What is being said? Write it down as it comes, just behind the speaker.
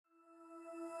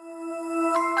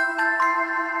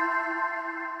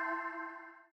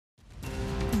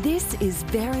is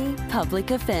Very Public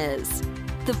Affairs,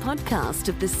 the podcast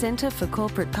of the Centre for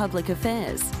Corporate Public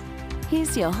Affairs.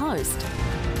 Here's your host.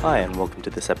 Hi, and welcome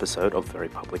to this episode of Very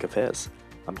Public Affairs.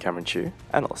 I'm Cameron Chu,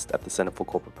 analyst at the Centre for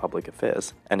Corporate Public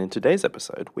Affairs, and in today's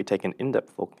episode, we take an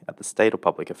in-depth look at the state of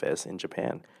public affairs in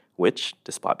Japan, which,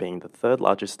 despite being the third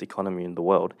largest economy in the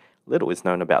world, little is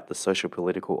known about the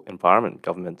socio-political environment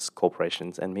governments,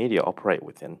 corporations, and media operate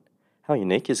within. How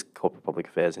unique is corporate public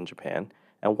affairs in Japan,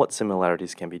 and what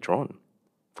similarities can be drawn?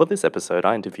 For this episode,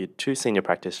 I interviewed two senior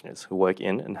practitioners who work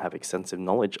in and have extensive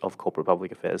knowledge of corporate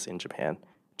public affairs in Japan.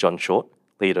 John Short,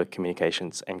 Leader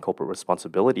Communications and Corporate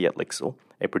Responsibility at LIXIL,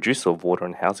 a producer of water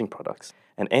and housing products,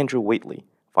 and Andrew Wheatley,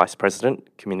 Vice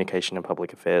President, Communication and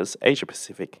Public Affairs, Asia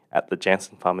Pacific at the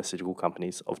Janssen Pharmaceutical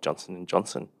companies of Johnson &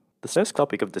 Johnson. The first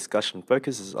topic of discussion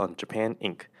focuses on Japan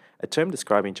Inc., a term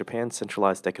describing Japan's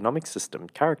centralized economic system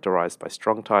characterized by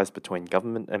strong ties between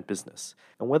government and business,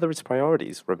 and whether its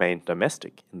priorities remain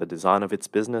domestic in the design of its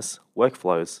business,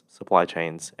 workflows, supply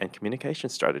chains, and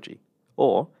communication strategy,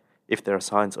 or if there are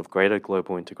signs of greater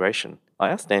global integration. I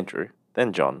asked Andrew,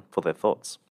 then John, for their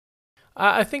thoughts.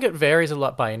 I think it varies a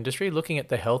lot by industry. Looking at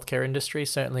the healthcare industry,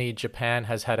 certainly Japan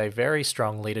has had a very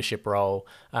strong leadership role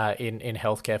in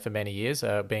healthcare for many years,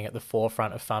 being at the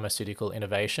forefront of pharmaceutical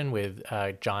innovation with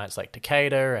giants like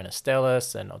Takeda and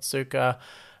Astellas and Otsuka.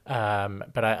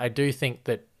 But I do think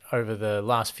that over the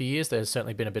last few years, there's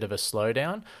certainly been a bit of a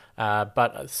slowdown,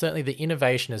 but certainly the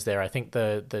innovation is there. I think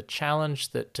the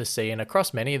challenge to see, and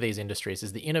across many of these industries,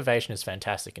 is the innovation is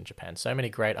fantastic in Japan. So many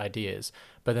great ideas,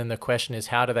 but then the question is,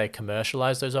 how do they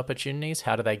commercialize those opportunities?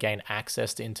 How do they gain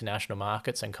access to international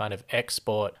markets and kind of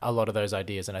export a lot of those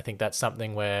ideas? And I think that's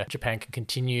something where Japan can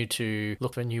continue to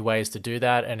look for new ways to do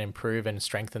that and improve and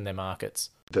strengthen their markets.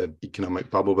 The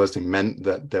economic bubble bursting meant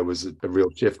that there was a real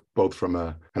shift, both from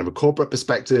a kind of a corporate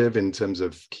perspective in terms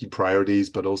of key priorities,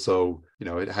 but also,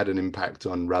 it had an impact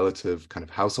on relative kind of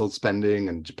household spending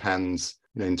and Japan's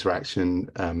interaction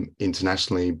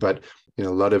internationally. But a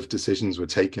lot of decisions were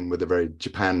taken with a very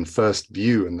Japan first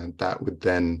view, and that would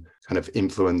then kind of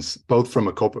influence both from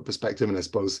a corporate perspective and I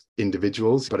suppose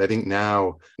individuals. But I think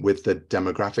now with the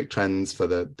demographic trends for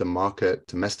the market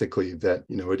domestically, that,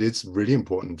 it is really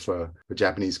important for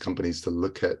Japanese companies to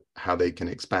look at how they can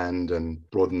expand and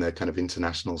broaden their kind of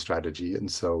international strategy. And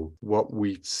so what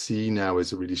we see now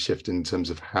is a really shift in terms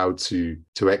of how to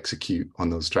execute on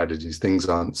those strategies. Things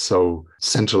aren't so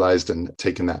centralized and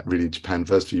taking that really Japan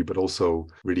first view, but also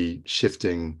really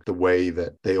shifting the way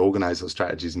that they organize those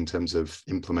strategies in terms of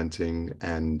implementing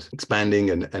and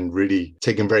expanding and really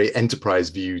taking a very enterprise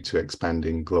view to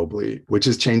expanding globally, which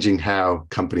is changing how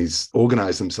companies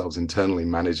organize themselves internally,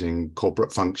 managing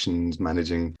corporate functions,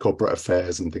 managing corporate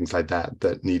affairs and things like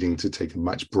that needing to take a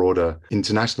much broader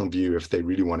international view if they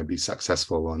really want to be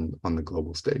successful on the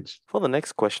global stage. For the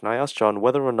next question, I asked John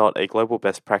whether or not a global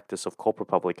best practice of corporate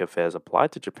public affairs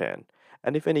applied to Japan,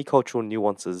 and if any cultural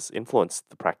nuances influenced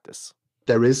the practice.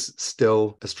 There is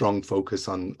still a strong focus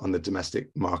on the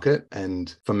domestic market.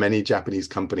 And for many Japanese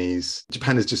companies,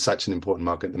 Japan is just such an important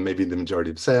market that maybe the majority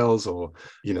of sales or,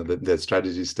 their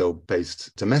strategy is still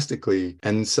based domestically.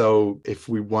 And so if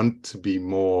we want to be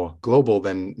more global,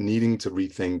 then needing to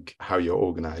rethink how you're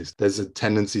organized. There's a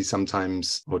tendency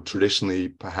sometimes, or traditionally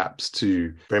perhaps,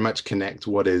 to very much connect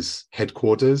what is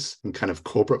headquarters and kind of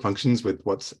corporate functions with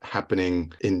what's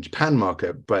happening in Japan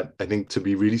market. But I think to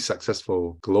be really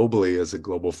successful globally as a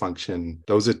global function,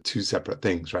 those are two separate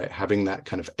things, right? Having that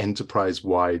kind of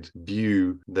enterprise-wide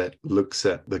view that looks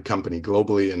at the company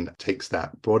globally and takes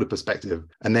that broader perspective,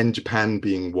 and then Japan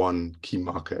being one key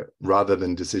market, rather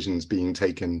than decisions being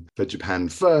taken for Japan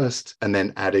first and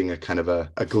then adding a kind of a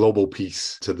global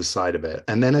piece to the side of it.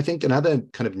 And then I think another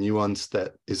kind of nuance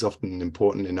that is often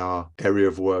important in our area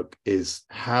of work is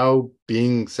how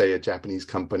being, say, a Japanese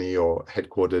company or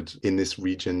headquartered in this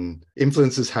region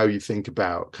influences how you think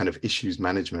about kind of issues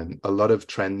management. A lot of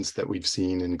trends that we've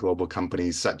seen in global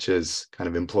companies, such as kind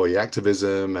of employee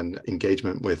activism and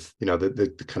engagement with,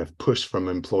 the kind of push from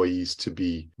employees to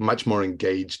be much more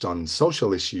engaged on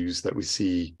social issues that we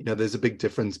see. There's a big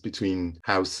difference between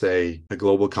how, say, a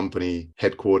global company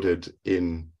headquartered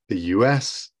in the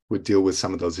US would deal with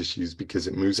some of those issues because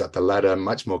it moves up the ladder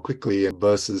much more quickly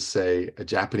versus, say, a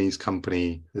Japanese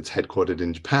company that's headquartered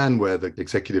in Japan where the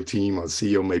executive team or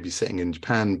CEO may be sitting in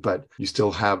Japan, but you still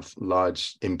have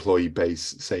large employee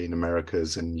base, say, in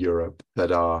Americas and Europe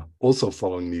that are also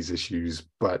following these issues,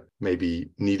 but maybe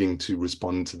needing to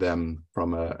respond to them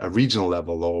from a regional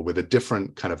level or with a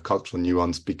different kind of cultural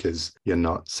nuance because you're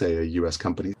not, say, a US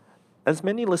company. As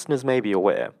many listeners may be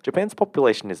aware, Japan's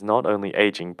population is not only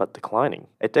aging but declining,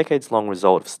 a decades-long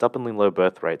result of stubbornly low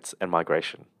birth rates and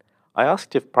migration. I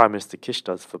asked if Prime Minister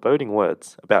Kishida's foreboding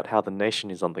words about how the nation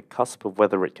is on the cusp of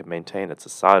whether it can maintain its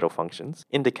societal functions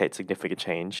indicate significant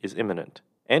change is imminent.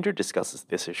 Andrew discusses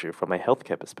this issue from a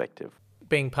healthcare perspective.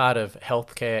 Being part of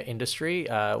healthcare industry,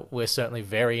 we're certainly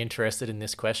very interested in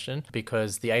this question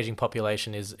because the aging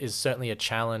population is certainly a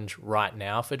challenge right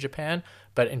now for Japan.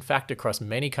 But in fact, across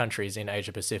many countries in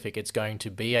Asia Pacific, it's going to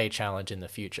be a challenge in the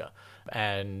future.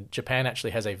 And Japan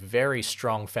actually has a very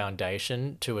strong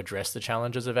foundation to address the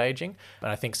challenges of aging.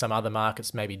 And I think some other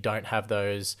markets maybe don't have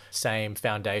those same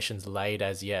foundations laid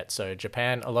as yet. So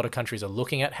Japan, a lot of countries are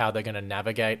looking at how they're going to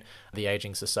navigate the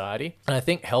aging society. And I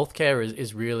think healthcare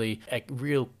is really a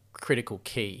real critical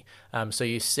key. So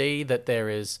you see that there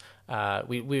is,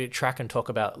 we track and talk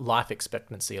about life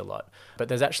expectancy a lot, but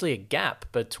there's actually a gap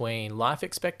between life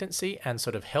expectancy and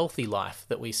sort of healthy life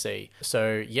that we see.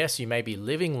 So yes, you may be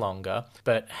living longer,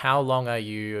 but how long are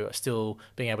you still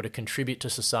being able to contribute to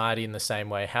society in the same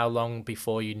way? How long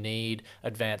before you need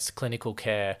advanced clinical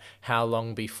care? How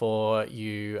long before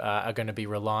you are going to be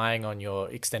relying on your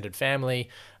extended family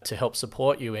to help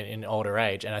support you in older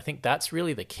age? And I think that's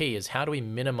really the key, is how do we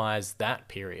minimize that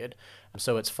period?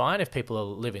 So it's fine if people are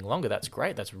living longer, that's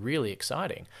great, that's really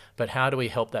exciting. But how do we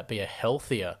help that be a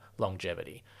healthier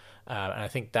longevity? And I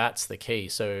think that's the key.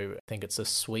 So I think it's a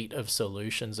suite of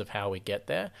solutions of how we get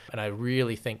there. And I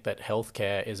really think that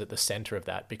healthcare is at the center of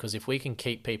that, because if we can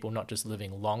keep people not just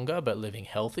living longer, but living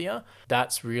healthier,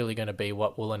 that's really going to be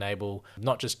what will enable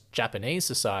not just Japanese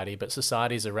society, but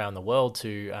societies around the world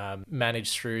to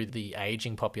manage through the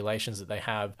aging populations that they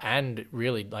have. And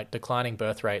really, like, declining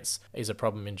birth rates is a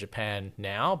problem in Japan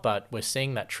now, but we're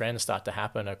seeing that trend start to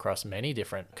happen across many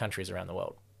different countries around the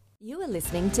world. You are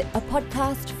listening to a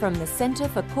podcast from the Centre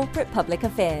for Corporate Public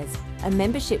Affairs, a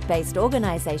membership-based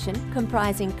organisation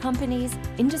comprising companies,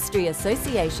 industry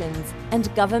associations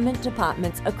and government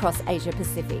departments across Asia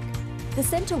Pacific. The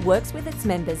Centre works with its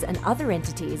members and other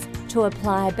entities to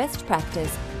apply best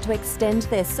practice to extend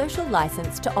their social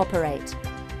licence to operate.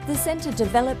 The Centre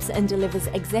develops and delivers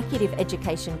executive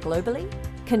education globally,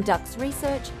 conducts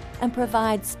research and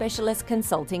provides specialist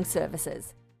consulting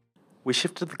services. We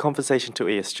shifted the conversation to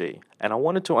ESG, and I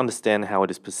wanted to understand how it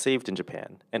is perceived in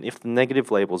Japan and if the negative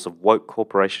labels of woke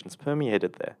corporations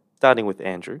permeated there. Starting with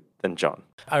Andrew, then John.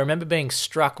 I remember being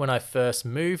struck when I first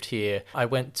moved here. I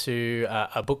went to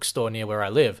a bookstore near where I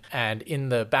live, and in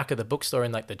the back of the bookstore,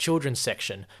 in like the children's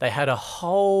section, they had a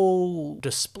whole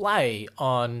display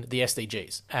on the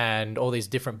SDGs and all these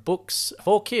different books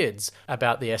for kids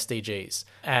about the SDGs.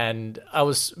 And I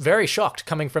was very shocked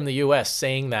coming from the US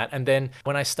seeing that. And then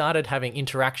when I started having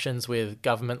interactions with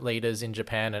government leaders in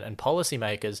Japan and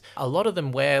policymakers, a lot of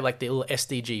them wear like the little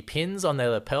SDG pins on their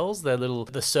lapels,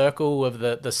 the circle of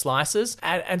the slices.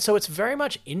 And so it's very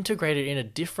much integrated in a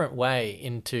different way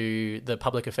into the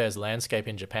public affairs landscape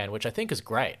in Japan, which I think is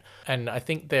great. And I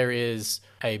think there is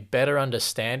a better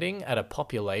understanding at a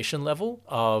population level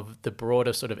of the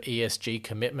broader sort of ESG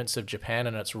commitments of Japan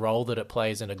and its role that it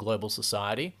plays in a global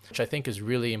society, which I think is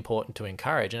really important to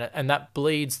encourage. And that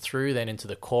bleeds through then into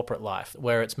the corporate life,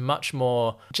 where it's much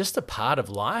more just a part of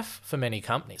life for many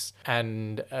companies.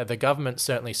 And the government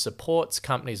certainly supports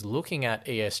companies looking at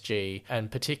ESG and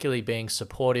particularly being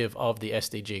supportive of the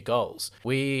SDG goals.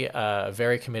 We are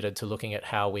very committed to looking at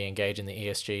how we engage in the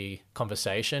ESG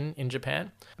conversation in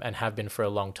Japan and have been for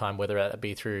a long time, whether that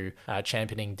be through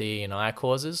championing DE&I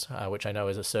causes, which I know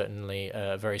is certainly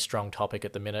a very strong topic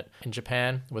at the minute in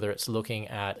Japan, whether it's looking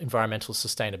at environmental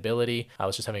sustainability. I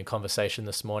was just having a conversation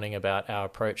this morning about our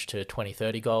approach to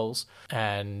 2030 goals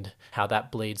and how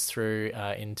that bleeds through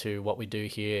into what we do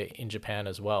here in Japan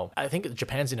as well. I think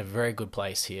Japan's in a very good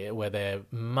place here where they're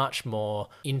much more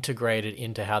integrated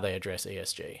into how they address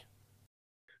ESG.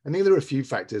 I think there are a few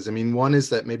factors. I mean, one is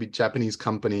that maybe Japanese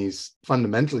companies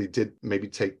fundamentally did maybe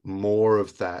take more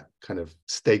of that kind of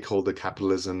stakeholder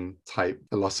capitalism type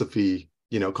philosophy,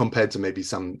 compared to maybe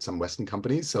some Western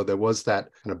companies. So there was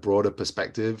that kind of broader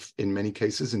perspective in many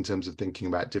cases in terms of thinking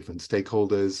about different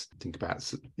stakeholders, think about,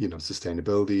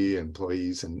 sustainability,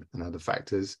 employees and other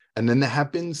factors. And then there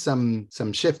have been some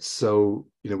shifts. So,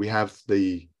 we have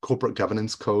the corporate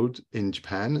governance code in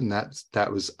Japan, and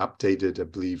that was updated, I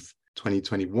believe,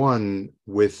 2021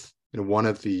 with one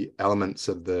of the elements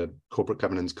of the corporate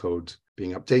governance code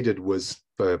being updated was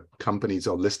for companies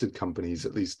or listed companies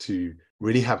at least to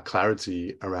really have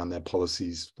clarity around their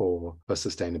policies for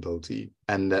sustainability,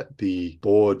 and that the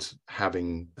board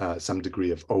having some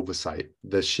degree of oversight.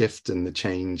 The shift and the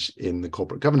change in the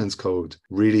corporate governance code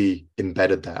really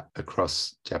embedded that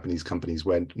across Japanese companies,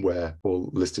 where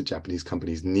all listed Japanese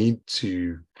companies need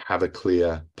to have a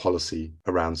clear policy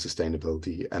around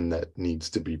sustainability, and that needs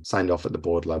to be signed off at the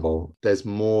board level. There's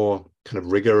more kind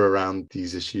of rigor around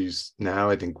these issues now.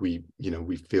 I think we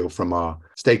feel from our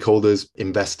stakeholders,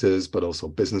 investors, but also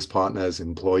business partners,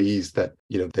 employees, that,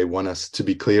 they want us to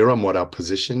be clear on what our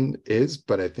position is.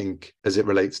 But I think as it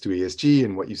relates to ESG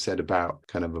and what you said about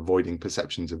kind of avoiding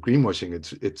perceptions of greenwashing,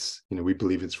 it's we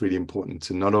believe it's really important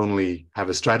to not only have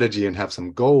a strategy and have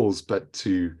some goals, but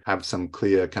to have some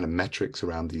clear kind of metrics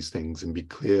around these things and be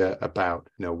clear about,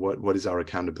 what is our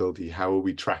accountability? How are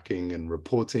we tracking and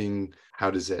reporting? How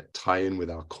does it tie in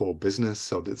with our core business?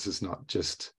 So this is not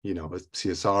just, a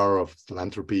CSR or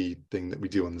philanthropy thing that we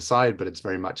do on the side, but it's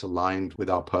very much aligned with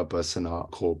our purpose and our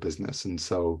core business. And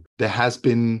so there has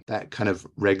been that kind of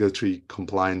regulatory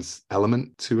compliance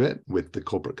element to it with the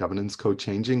corporate governance code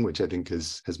changing, which I think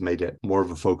has made it more of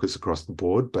a focus across the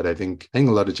board. But I think a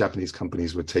lot of Japanese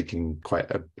companies were taking quite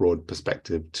a broad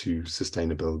perspective to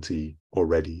sustainability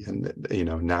already. And,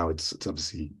 now it's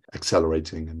obviously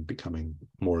accelerating and becoming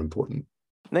more important.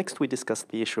 Next, we discuss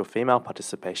the issue of female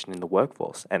participation in the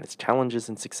workforce and its challenges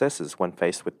and successes when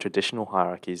faced with traditional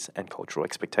hierarchies and cultural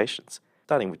expectations,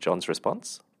 starting with John's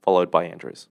response, followed by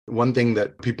Andrew's. One thing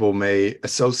that people may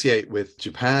associate with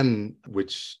Japan,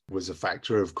 which was a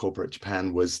factor of corporate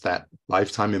Japan, was that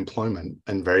lifetime employment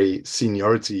and very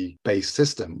seniority-based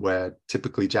system where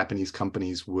typically Japanese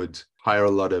companies would hire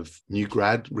a lot of new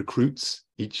grad recruits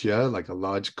each year, like a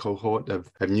large cohort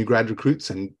of new grad recruits,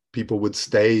 and people would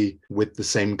stay with the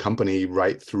same company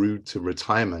right through to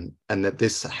retirement. And that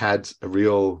this had a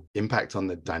real impact on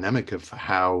the dynamic of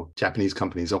how Japanese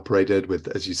companies operated with,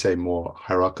 as you say, more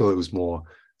hierarchical. It was more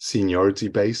seniority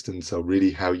based. And so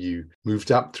really how you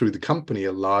moved up through the company,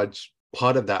 a large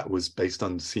part of that was based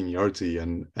on seniority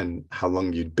and how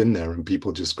long you'd been there, and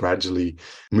people just gradually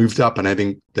moved up. And I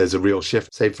think there's a real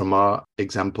shift, say from our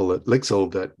example at LIXIL,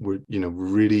 that we're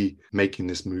really making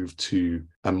this move to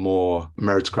a more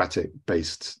meritocratic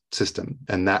based system,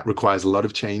 and that requires a lot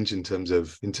of change in terms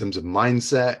of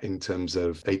mindset, in terms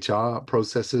of HR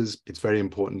processes. It's very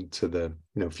important to the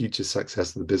future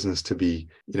success of the business to be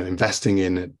investing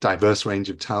in a diverse range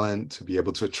of talent, to be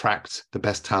able to attract the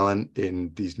best talent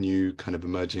in these new kind of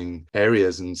emerging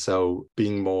areas. And so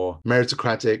being more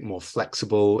meritocratic, more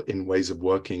flexible in ways of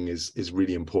working is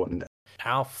really important.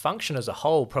 Our function as a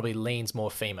whole probably leans more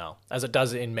female, as it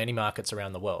does in many markets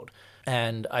around the world.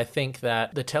 And I think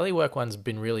that the telework one's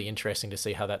been really interesting to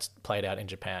see how that's played out in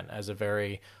Japan. As a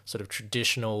very sort of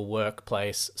traditional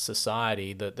workplace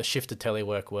society, the shift to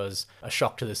telework was a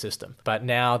shock to the system. But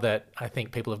now that I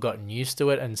think people have gotten used to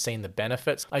it and seen the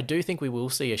benefits, I do think we will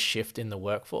see a shift in the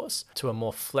workforce to a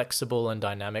more flexible and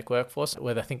dynamic workforce.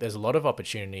 Where I think there's a lot of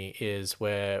opportunity is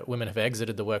where women have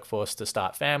exited the workforce to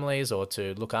start families or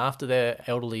to look after their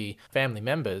elderly family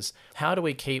members. How do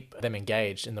we keep them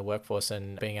engaged in the workforce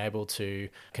and being able to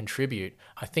contribute?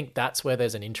 I think that's where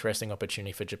there's an interesting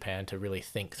opportunity for Japan to really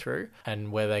think through,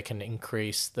 and where they can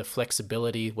increase the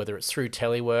flexibility, whether it's through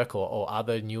telework or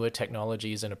other newer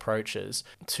technologies and approaches,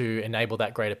 to enable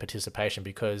that greater participation.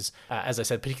 Because as I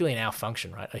said, particularly in our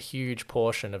function, right, a huge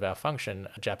portion of our function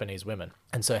are Japanese women.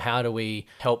 And so how do we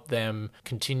help them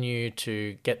continue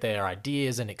to get their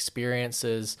ideas and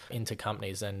experiences into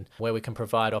companies, and where we can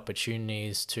provide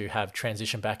opportunities to have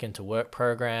transition back into work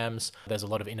programs? There's a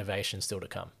lot of innovation still to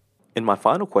come. In my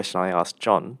final question, I asked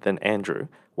John, then Andrew,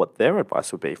 what their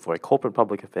advice would be for a corporate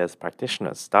public affairs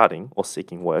practitioner starting or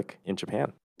seeking work in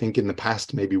Japan. I think in the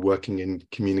past, maybe working in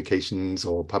communications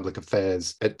or public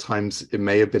affairs, at times it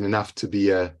may have been enough to be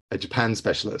a Japan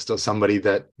specialist or somebody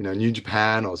that knew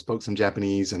Japan or spoke some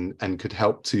Japanese and could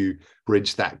help to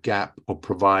bridge that gap or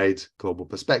provide global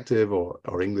perspective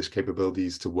or English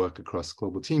capabilities to work across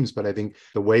global teams. But I think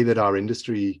the way that our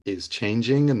industry is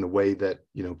changing and the way that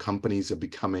companies are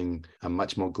becoming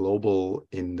much more global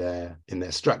in their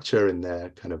structure, in their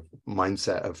kind of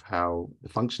mindset of how the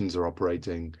functions are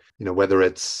operating, whether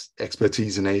it's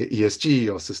expertise in ESG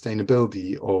or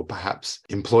sustainability, or perhaps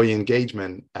employee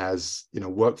engagement as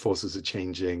workforces are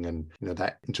changing, and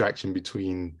that interaction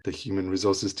between the human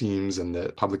resources teams and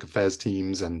the public affairs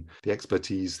teams and the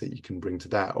expertise that you can bring to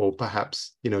that, or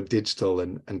perhaps digital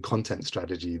and content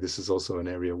strategy. This is also an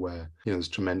area where there's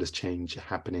tremendous change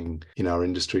happening in our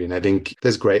industry, and I think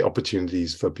there's great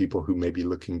opportunities for people who may be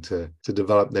looking to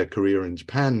develop their career in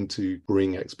Japan to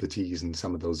bring expertise in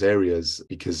some of those areas,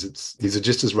 because these are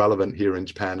just as relevant here in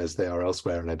Japan as they are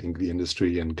elsewhere. And I think the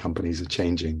industry and companies are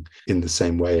changing in the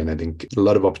same way, and I think a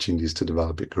lot of opportunities to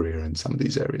develop a career in some of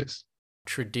these areas.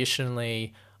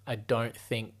 Traditionally, I don't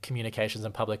think communications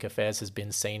and public affairs has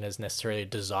been seen as necessarily a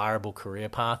desirable career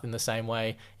path in the same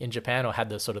way in Japan, or had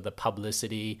the sort of the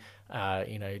publicity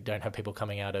Don't have people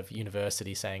coming out of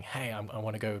university saying, hey, I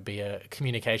want to go be a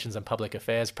communications and public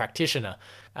affairs practitioner.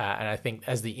 And I think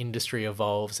as the industry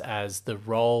evolves, as the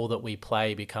role that we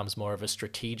play becomes more of a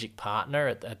strategic partner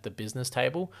at the business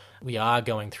table, we are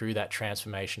going through that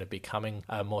transformation of becoming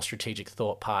a more strategic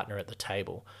thought partner at the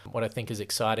table. What I think is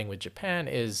exciting with Japan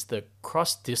is the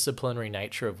cross-disciplinary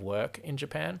nature of work in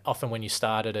Japan. Often when you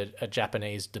start at a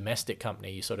Japanese domestic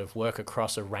company, you sort of work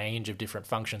across a range of different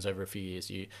functions over a few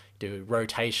years. You do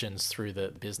rotations through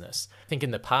the business. I think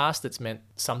in the past, it's meant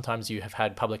sometimes you have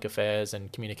had public affairs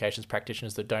and communications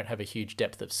practitioners that don't have a huge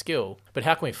depth of skill. But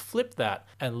how can we flip that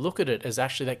and look at it as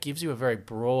actually that gives you a very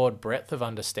broad breadth of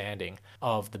understanding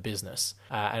of the business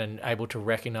and able to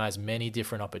recognize many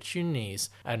different opportunities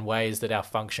and ways that our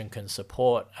function can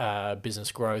support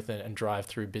business growth and drive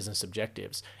through business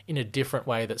objectives in a different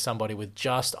way that somebody with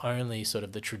just only sort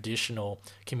of the traditional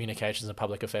communications and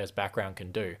public affairs background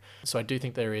can do. So I do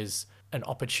think there is an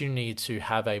opportunity to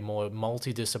have a more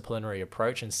multidisciplinary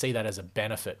approach and see that as a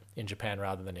benefit in Japan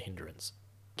rather than a hindrance.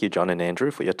 Thank you, John and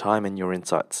Andrew, for your time and your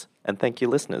insights. And thank you,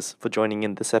 listeners, for joining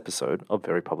in this episode of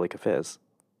Very Public Affairs.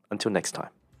 Until next time.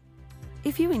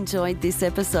 If you enjoyed this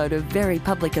episode of Very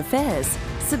Public Affairs,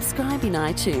 subscribe in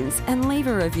iTunes and leave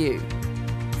a review.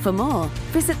 For more,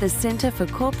 visit the Centre for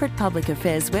Corporate Public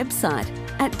Affairs website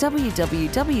at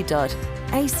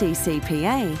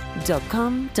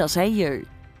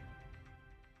www.accpa.com.au.